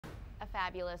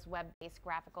fabulous web-based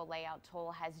graphical layout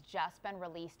tool has just been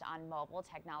released on mobile.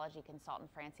 Technology consultant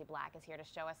Francie Black is here to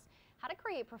show us how to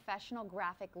create professional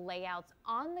graphic layouts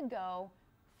on the go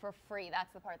for free.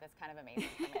 That's the part that's kind of amazing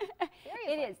for me.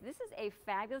 It is. This is a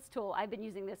fabulous tool. I've been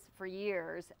using this for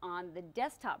years on the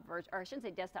desktop version, or I shouldn't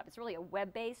say desktop, it's really a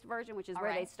web-based version, which is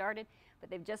where they started,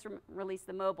 but they've just released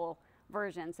the mobile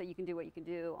version, so you can do what you can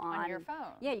do on your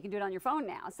phone. Yeah, you can do it on your phone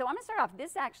now. So I'm going to start off.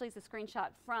 This actually is a screenshot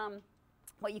from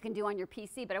what you can do on your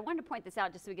PC, but I wanted to point this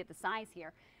out just so we get the size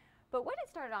here. But what it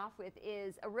started off with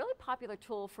is a really popular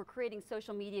tool for creating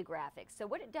social media graphics. So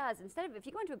what it does, instead of, if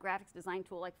you go into a graphics design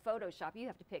tool like Photoshop, you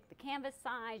have to pick the canvas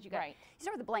size, you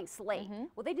start with a blank slate.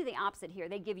 Well, they do the opposite here.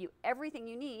 They give you everything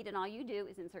you need, and all you do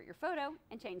is insert your photo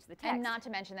and change the text. And not to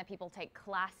mention that people take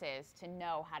classes to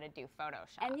know how to do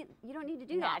Photoshop. And you don't need to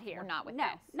do that here. Not with this.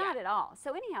 No, not at all.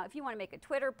 So anyhow, if you want to make a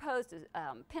Twitter post,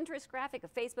 a Pinterest graphic, a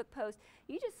Facebook post,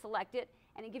 you just select it,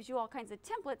 and it gives you all kinds of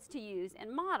templates to use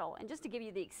and model. And just to give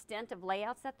you the extent of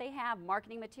layouts that they have,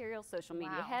 marketing materials, social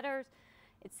media headers,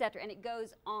 etc. And it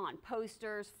goes on.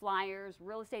 Posters, flyers,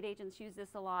 real estate agents use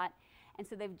this a lot. And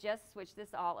so they've just switched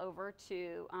this all over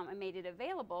to, and made it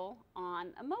available on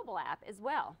a mobile app as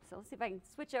well. So let's see if I can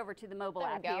switch over to the mobile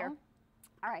app here.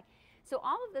 All right. So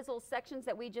all of those little sections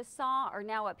that we just saw are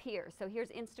now up here. So here's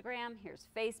Instagram, here's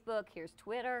Facebook, here's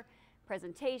Twitter,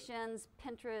 presentations,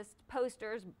 Pinterest,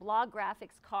 posters, blog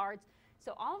graphics, cards.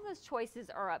 So all of those choices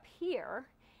are up here,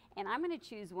 and I'm going to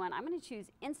choose one. I'm going to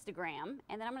choose Instagram,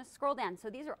 and then I'm going to scroll down. So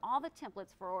these are all the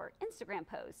templates for Instagram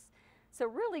posts. So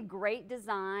really great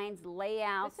designs,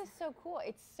 layouts. This is so cool.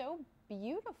 It's so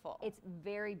beautiful. It's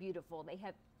very beautiful. They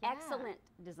have excellent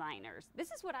designers. This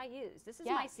is what I use. This is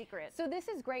my secret. So this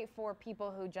is great for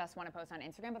people who just want to post on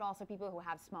Instagram, but also people who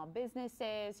have small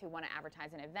businesses, who want to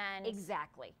advertise an event.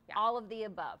 Exactly. All of the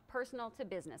above. Personal to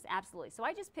business. Absolutely. So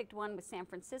I just picked one with San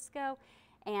Francisco,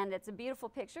 and it's a beautiful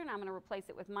picture, and I'm going to replace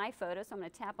it with my photo. So I'm going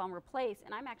to tap on replace,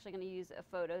 and I'm actually going to use a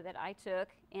photo that I took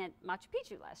in Machu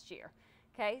Picchu last year.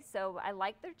 Okay, so I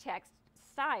like their text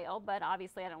style, but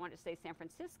obviously I don't want it to say San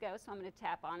Francisco, so I'm going to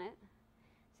tap on it.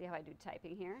 See how I do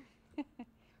typing here?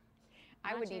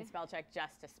 I would need spell check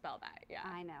just to spell that,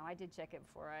 I know, I did check it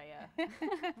before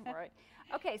I,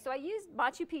 Okay, so I used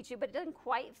Machu Picchu, but it doesn't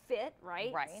quite fit,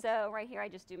 right? So right here I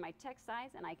just do my text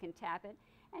size, and I can tap it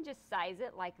and just size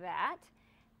it like that.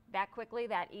 That quickly,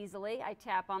 that easily. I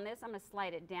tap on this, I'm going to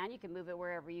slide it down. You can move it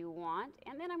wherever you want.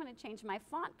 And then I'm going to change my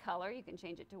font color. You can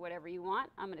change it to whatever you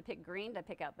want. I'm going to pick green to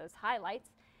pick out those highlights.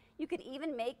 You could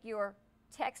even make your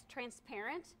text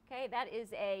transparent. Okay,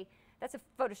 that's a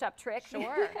Photoshop trick.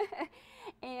 Sure.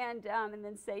 and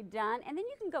then say done. And then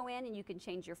you can go in and you can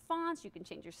change your fonts, you can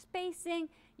change your spacing,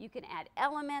 you can add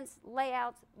elements,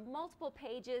 layouts, multiple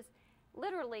pages,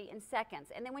 literally in seconds.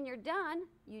 And then when you're done,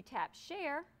 you tap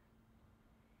share.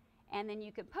 And then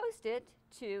you can post it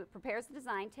to, prepares the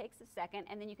design, takes a second,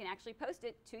 and then you can actually post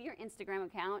it to your Instagram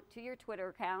account, to your Twitter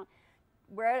account,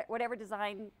 whatever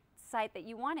design site that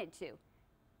you wanted to.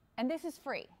 And this is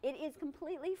free. It is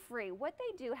completely free. What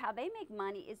they do, how they make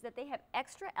money, is that they have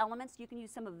extra elements. You can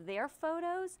use some of their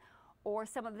photos or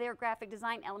some of their graphic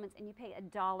design elements, and you pay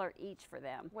 $1 each for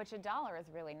them. Which $1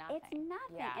 is really nothing. It's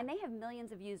nothing, and they have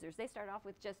millions of users. They started off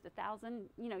with just 1,000,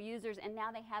 users, and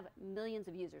now they have millions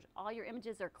of users. All your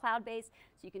images are cloud-based,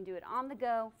 so you can do it on the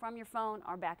go, from your phone,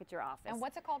 or back at your office. And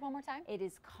what's it called one more time? It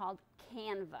is called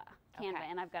Canva.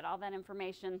 And I've got all that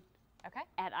information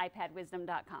at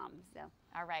iPadWisdom.com. So.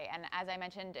 All right, and as I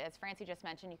mentioned, as Francie just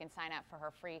mentioned, you can sign up for her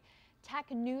free Tech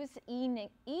Tip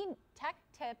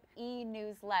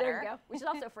e-newsletter. There you go, which is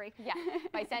also free.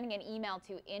 By sending an email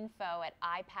to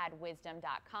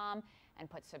info@ipadwisdom.com and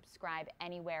put subscribe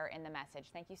anywhere in the message.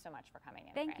 Thank you so much for coming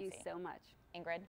in, Thank Francie. you so much. Ingrid?